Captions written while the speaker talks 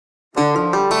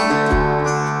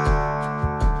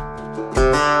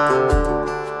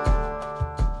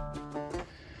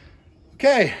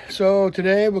Okay, so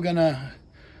today we're gonna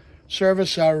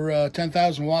service our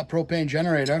 10,000 watt propane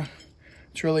generator.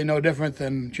 It's really no different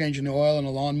than changing the oil in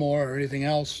a lawnmower or anything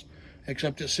else,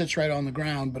 except it sits right on the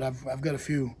ground. But I've got a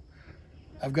few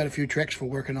tricks for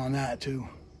working on that too.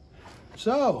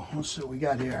 So let's see what we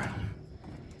got here.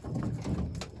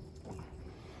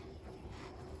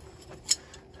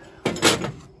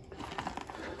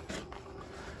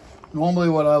 Normally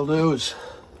what I'll do is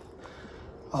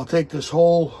I'll take this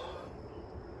whole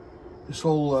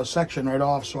section right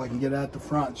off so I can get at the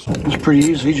front. So it's pretty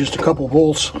easy, just a couple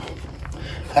bolts.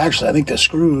 Actually, I think they're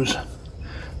screws.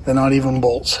 They're not even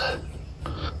bolts.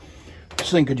 This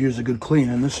thing could use a good clean,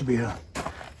 and this would be a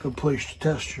good place to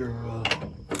test your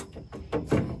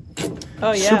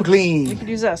oh yeah, super clean. You could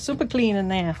use that super clean in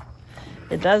there.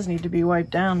 It does need to be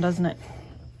wiped down, doesn't it?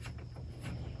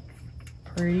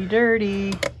 Pretty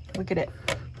dirty. Look at it.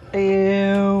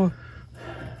 Ew.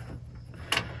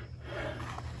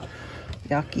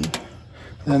 Yucky.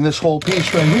 Then this whole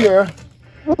piece right here,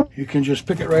 you can just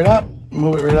pick it right up,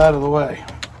 move it right out of the way.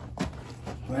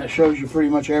 And that shows you pretty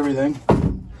much everything.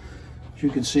 As you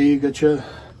can see, you got your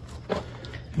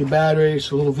batteries,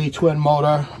 a little V-twin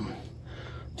motor,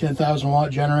 10,000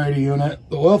 watt generator unit.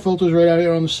 The oil filter's right out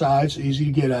here on the sides, easy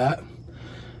to get at.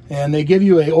 And they give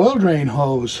you a oil drain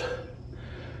hose,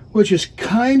 which is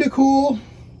kind of cool,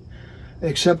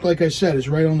 except like I said, it's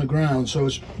right on the ground, so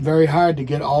it's very hard to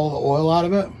get all the oil out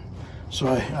of it. So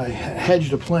I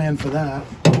hedged a plan for that.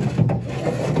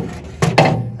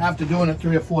 After doing it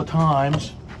 3 or 4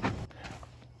 times,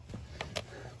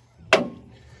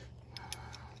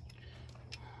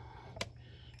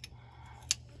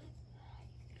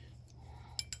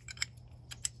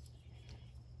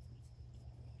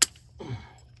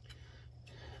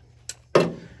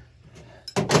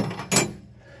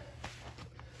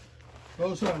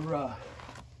 those are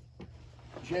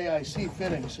JIC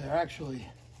fittings. They're actually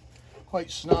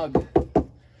quite snug.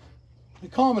 They're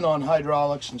common on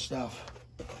hydraulics and stuff.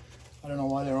 I don't know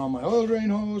why they're on my oil drain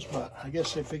hose, but I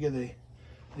guess they figure they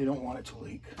don't want it to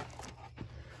leak.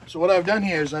 So what I've done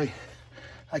here is I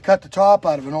cut the top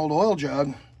out of an old oil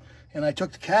jug, and I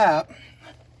took the cap,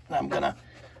 and I'm gonna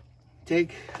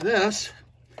take this,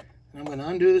 and I'm gonna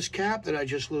undo this cap that I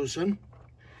just loosened.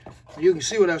 You can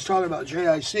see what I was talking about,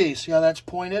 JIC. See how that's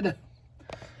pointed?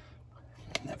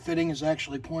 That fitting is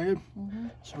actually pointed. Mm-hmm.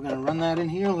 So we're going to run that in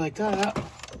here like that.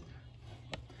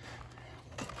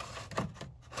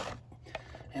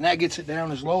 And that gets it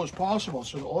down as low as possible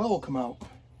so the oil will come out.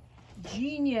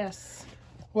 Genius.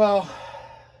 Well,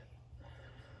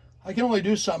 I can only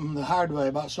do something the hard way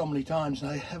about so many times,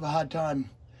 and I have a hard time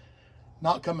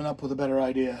not coming up with a better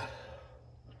idea.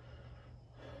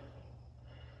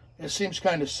 It seems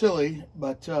kind of silly,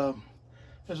 but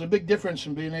there's a big difference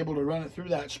in being able to run it through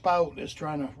that spout as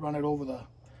trying to run it over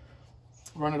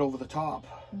the top,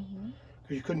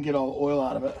 because you couldn't get all the oil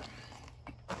out of it.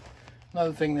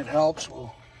 Another thing that helps,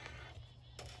 we'll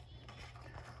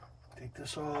take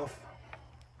this off,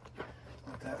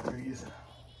 let that breathe.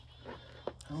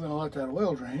 I'm going to let that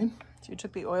oil drain. So you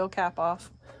took the oil cap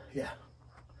off? Yeah.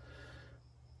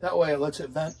 That way it lets it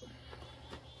vent.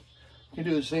 You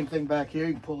can do the same thing back here.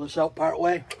 You can pull this out part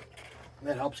way. And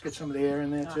that helps get some of the air in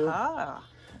there too. A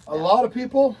lot of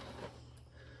people,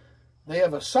 they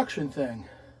have a suction thing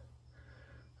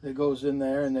that goes in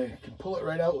there, and they can pull it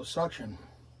right out with suction.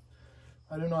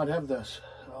 I do not have this.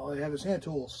 All I have is hand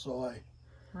tools, so I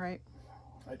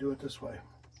do it this way.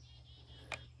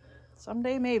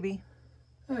 Someday maybe.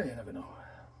 You never know.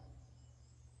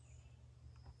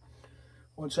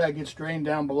 Once that gets drained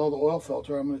down below the oil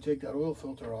filter, I'm going to take that oil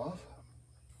filter off.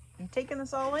 You taking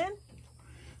this all in?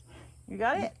 You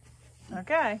got it?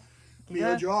 Okay. Be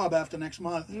your job after next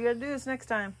month. You gotta do this next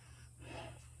time.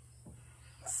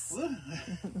 What?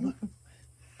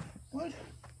 What?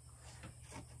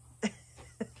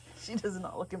 She does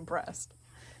not look impressed.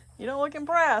 You don't look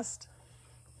impressed.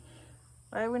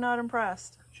 Why are we not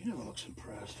impressed? She never looks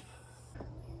impressed.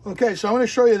 Okay, so I'm going to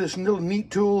show you this little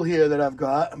neat tool here that I've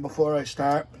got before I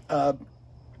start.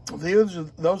 Those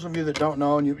of you that don't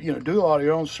know, and you do a lot of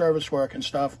your own service work and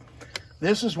stuff,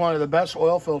 this is one of the best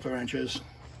oil filter wrenches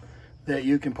that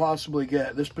you can possibly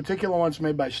get. This particular one's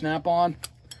made by Snap-on.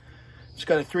 It's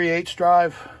got a 3/8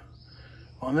 drive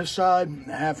on this side, a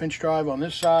 1/2-inch drive on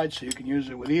this side, so you can use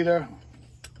it with either.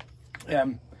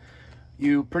 And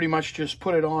you pretty much just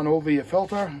put it on over your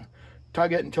filter,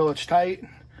 tug it until it's tight.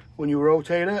 When you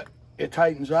rotate it, it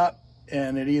tightens up,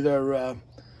 and it either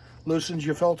loosens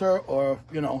your filter or,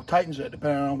 tightens it,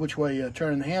 depending on which way you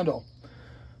turn the handle.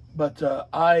 But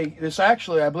this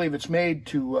actually, I believe it's made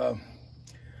to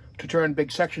turn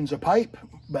big sections of pipe,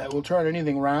 but it will turn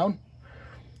anything round.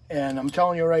 And I'm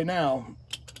telling you right now,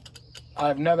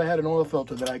 I've never had an oil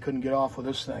filter that I couldn't get off with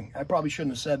this thing. I probably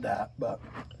shouldn't have said that, but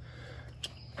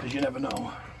because you never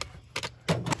know.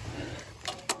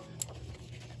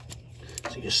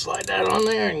 So you just slide that on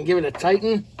there and give it a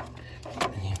tighten.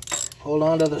 And you hold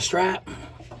on to the strap,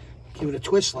 give it a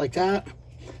twist like that.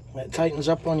 That tightens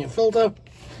up on your filter,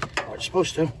 or it's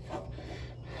supposed to.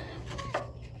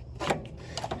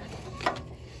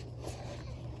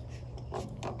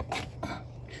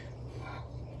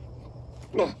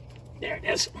 There it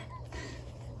is.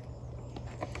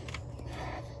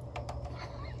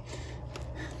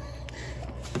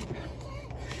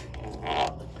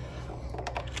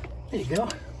 There you go.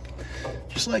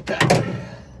 Just like that.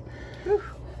 Whew.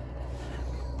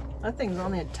 That thing's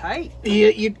on there tight.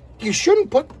 You shouldn't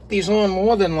put these on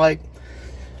more than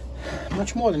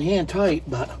much more than hand tight,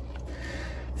 but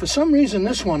for some reason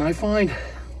this one I find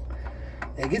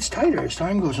it gets tighter as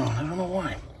time goes on. I don't know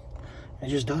why. It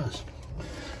just does.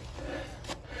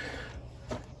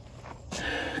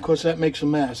 Of course, that makes a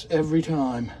mess every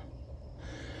time.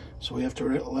 So we have to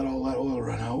let all that oil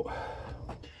run out.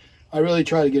 I really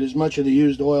try to get as much of the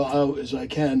used oil out as I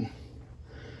can.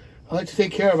 I like to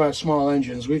take care of our small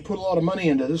engines. We've put a lot of money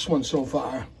into this one so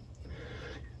far.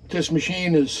 This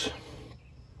machine is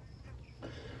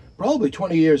probably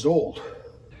 20 years old.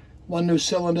 One new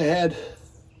cylinder head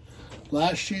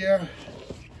last year,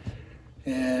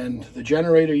 and the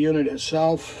generator unit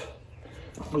itself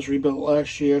was rebuilt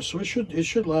last year, so it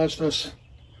should last us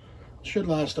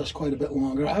quite a bit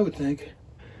longer, I would think.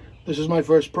 This is my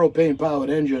first propane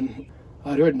powered engine.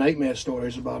 I'd heard nightmare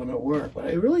stories about them at work, but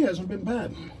it really hasn't been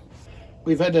bad.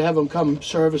 We've had to have them come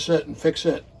service it and fix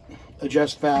it,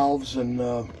 adjust valves and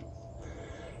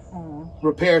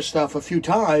repair stuff a few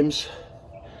times,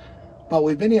 but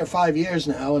we've been here 5 years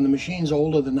now and the machine's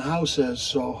older than the house is,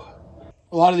 so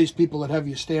a lot of these people that have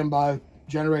your standby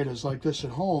generators like this at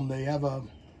home, they have a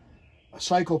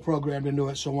cycle programmed into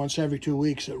it, so once every 2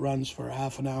 weeks it runs for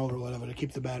half an hour or whatever to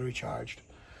keep the battery charged.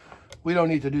 We don't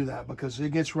need to do that because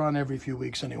it gets run every few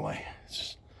weeks anyway.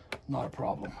 It's not a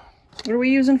problem. What are we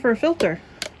using for a filter?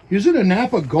 Using a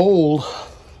Napa Gold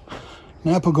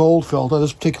filter.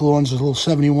 This particular one's a little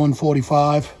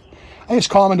 7145. I think it's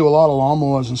common to a lot of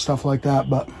lawnmowers and stuff like that,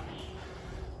 but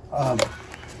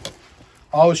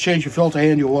always change your filter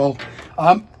and your oil.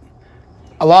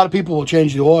 A lot of people will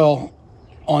change the oil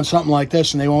on something like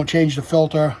this and they won't change the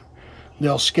filter.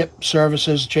 They'll skip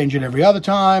services, change it every other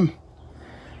time.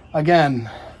 Again,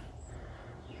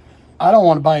 I don't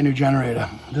want to buy a new generator.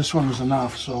 This one was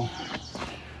enough, so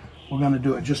we're going to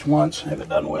do it just once, have it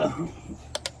done with.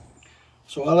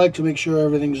 So I like to make sure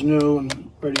everything's new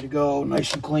and ready to go,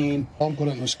 nice and clean. I'll put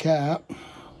it in this cap.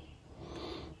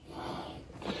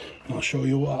 I'll show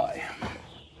you why.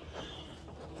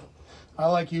 I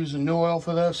like using new oil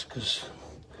for this because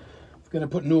if you're going to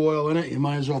put new oil in it, you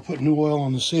might as well put new oil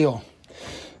on the seal.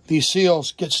 These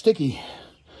seals get sticky,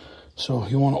 so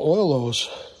you want to oil those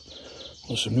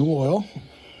with some new oil.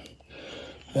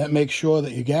 That makes sure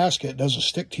that your gasket doesn't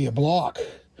stick to your block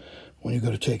when you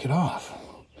go to take it off.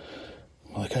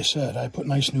 Like I said, I put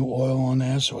nice new oil on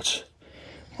there so it's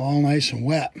all nice and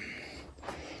wet.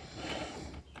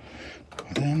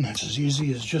 And then that's as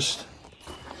easy as just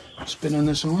spinning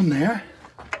this on there.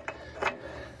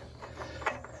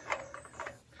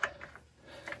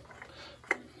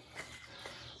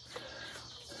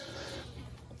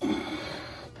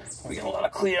 We got a lot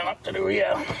of cleaning up to do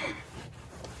here.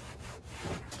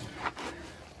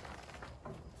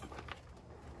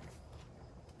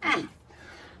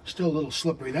 Still a little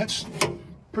slippery. That's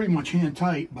pretty much hand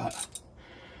tight, but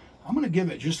I'm going to give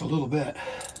it just a little bit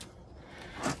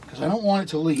because I don't want it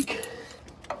to leak.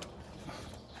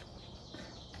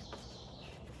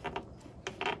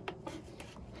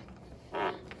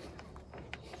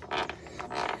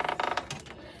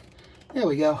 There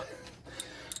we go.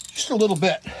 Just a little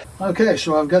bit. Okay,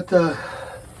 so I've got the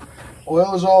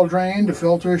oil is all drained, the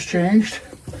filter is changed.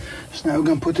 So now we're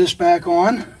going to put this back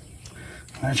on.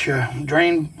 That's your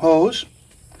drain hose.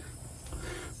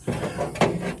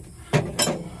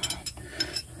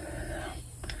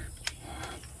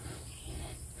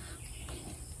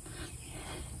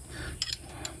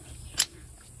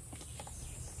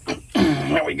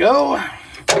 There we go.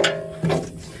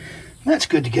 That's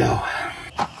good to go.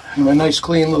 And a nice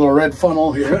clean little red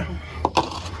funnel here.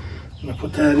 I'm going to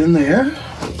put that in there.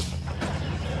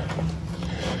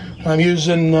 I'm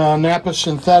using Napa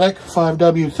Synthetic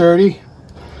 5W30.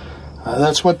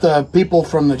 That's what the people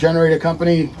from the generator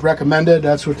company recommended.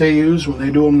 That's what they use when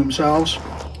they do them themselves.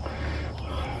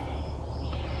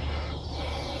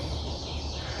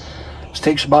 This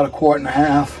takes about 1.5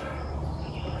 quarts.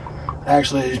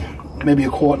 Actually, maybe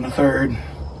 1 1/4.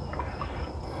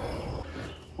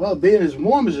 Well, being as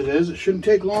warm as it is, it shouldn't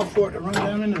take long for it to run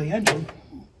down into the engine.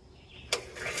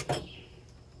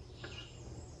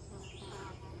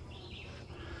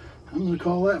 I'm going to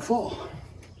call that full.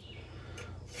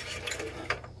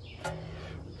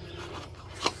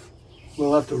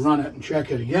 We'll have to run it and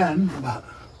check it again, but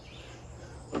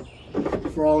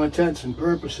for all intents and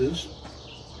purposes,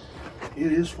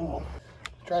 it is full.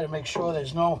 Try to make sure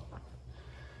there's no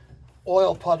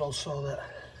oil puddles so that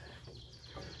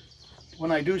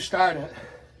when I do start it,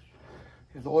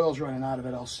 if the oil's running out of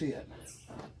it, I'll see it.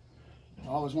 I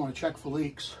always want to check for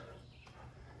leaks.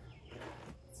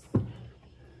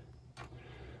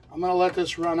 I'm going to let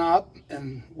this run up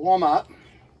and warm up,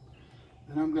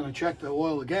 and I'm going to check the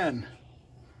oil again.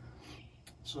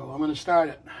 So I'm going to start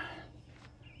it.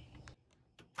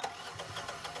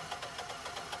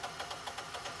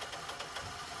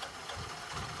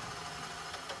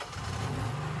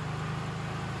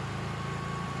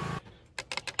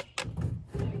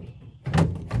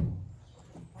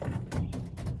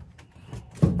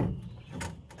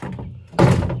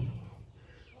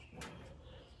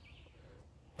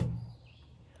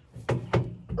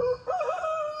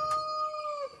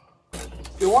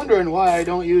 You're wondering why I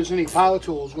don't use any power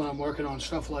tools when I'm working on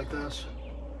stuff like this.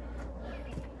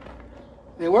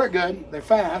 They work good, they're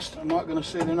fast, I'm not going to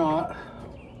say they're not,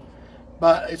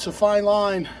 but it's a fine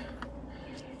line,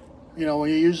 you know, when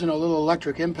you're using a little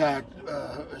electric impact,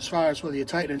 as far as whether you're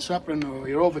tightening something or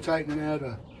you're over tightening it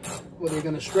or whether you're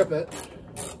going to strip it.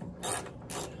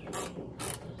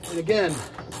 And again,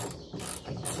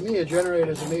 to me a generator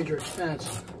is a major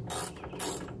expense.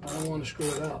 I don't want to screw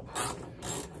it up.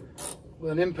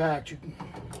 With an impact,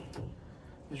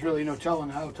 there's really no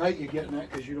telling how tight you're getting it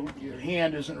because your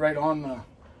hand isn't right on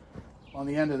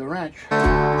the end of the wrench.